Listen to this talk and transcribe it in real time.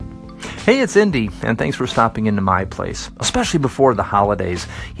Hey, it's Indy, and thanks for stopping into my place, especially before the holidays.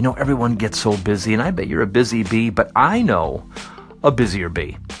 You know, everyone gets so busy, and I bet you're a busy bee, but I know a busier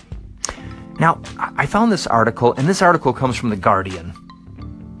bee. Now, I found this article, and this article comes from The Guardian.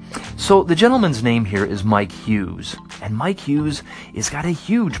 So the gentleman's name here is Mike Hughes, and Mike Hughes has got a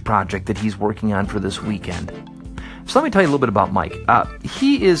huge project that he's working on for this weekend. So let me tell you a little bit about Mike.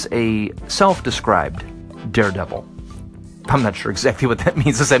 He is a self-described daredevil. I'm not sure exactly what that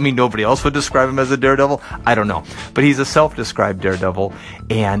means. Does that mean nobody else would describe him as a daredevil? I don't know. But he's a self-described daredevil,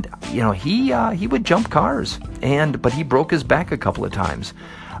 and he would jump cars, but he broke his back a couple of times,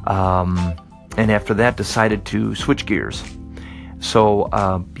 and after that decided to switch gears.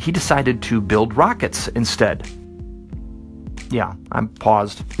 So he decided to build rockets instead. Yeah, I'm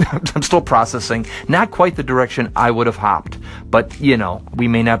paused. I'm still processing. Not quite the direction I would have hopped, but we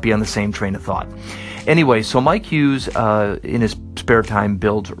may not be on the same train of thought. Anyway, so Mike Hughes, in his spare time,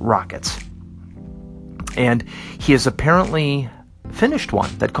 builds rockets. And he has apparently finished one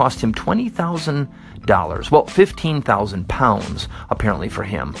that cost him $20,000. Well, 15,000 pounds, apparently, for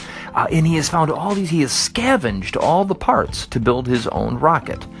him. And he has found he has scavenged all the parts to build his own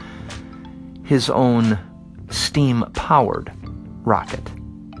rocket. His own steam-powered rocket.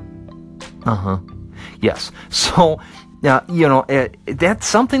 Yes. So, that's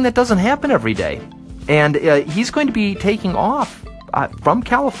something that doesn't happen every day. And he's going to be taking off from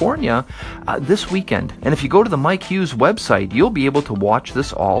California this weekend. And if you go to the Mike Hughes website, you'll be able to watch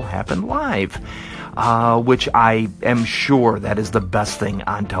this all happen live, which I am sure that is the best thing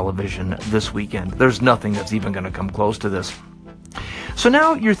on television this weekend. There's nothing that's even going to come close to this. So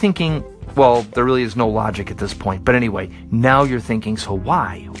now you're thinking, well, there really is no logic at this point. But anyway, now you're thinking, so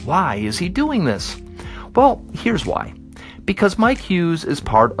why? Why is he doing this? Well, here's why. Because Mike Hughes is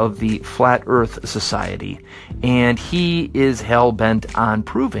part of the Flat Earth Society, and he is hell-bent on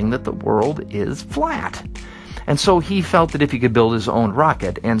proving that the world is flat. And so he felt that if he could build his own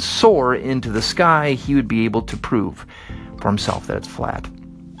rocket and soar into the sky, he would be able to prove for himself that it's flat.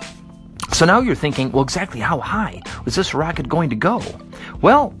 So now you're thinking, well, exactly how high was this rocket going to go?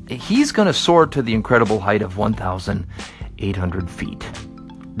 Well, he's going to soar to the incredible height of 1,800 feet.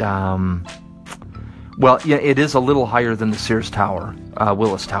 Well, yeah, it is a little higher than the Sears Tower,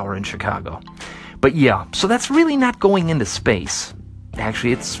 Willis Tower in Chicago. But yeah, so that's really not going into space.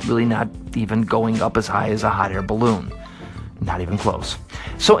 Actually, it's really not even going up as high as a hot air balloon. Not even close.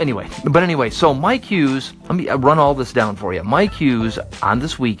 So anyway, so Mike Hughes, let me run all this down for you. Mike Hughes, on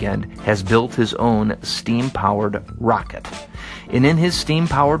this weekend, has built his own steam-powered rocket. And in his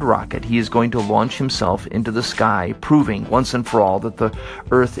steam-powered rocket, he is going to launch himself into the sky, proving once and for all that the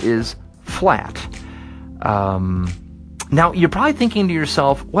Earth is flat. Now, you're probably thinking to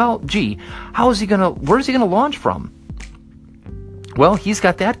yourself, well, gee, where's he going to launch from? Well, he's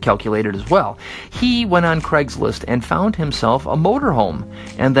got that calculated as well. He went on Craigslist and found himself a motorhome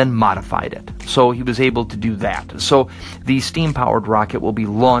and then modified it. So he was able to do that. So the steam-powered rocket will be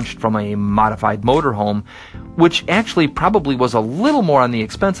launched from a modified motorhome, which actually probably was a little more on the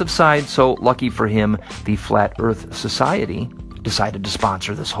expensive side. So lucky for him, the Flat Earth Society decided to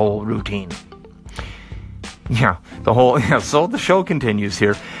sponsor this whole routine. So the show continues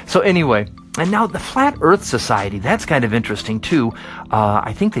here. So anyway, and now the Flat Earth Society, that's kind of interesting too.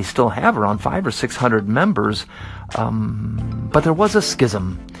 I think they still have around 500 or 600 members, but there was a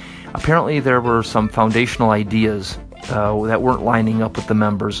schism. Apparently there were some foundational ideas that weren't lining up with the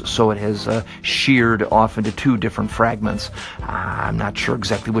members, so it has sheared off into two different fragments. I'm not sure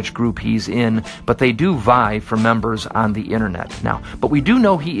exactly which group he's in, but they do vie for members on the internet now. But we do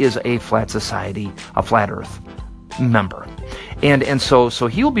know he is a Flat Society, a Flat Earth member. And so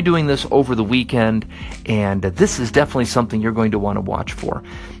he'll be doing this over the weekend, and this is definitely something you're going to want to watch for.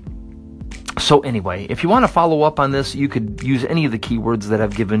 So anyway, if you want to follow up on this, you could use any of the keywords that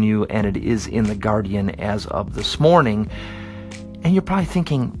I've given you, and it is in The Guardian as of this morning. And you're probably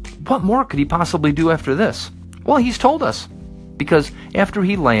thinking, what more could he possibly do after this? Well, he's told us, because after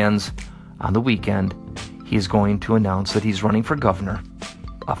he lands on the weekend, he is going to announce that he's running for governor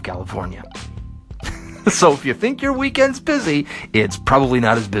of California. So if you think your weekend's busy, it's probably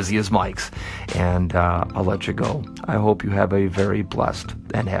not as busy as Mike's. And I'll let you go. I hope you have a very blessed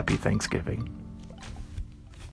and happy Thanksgiving.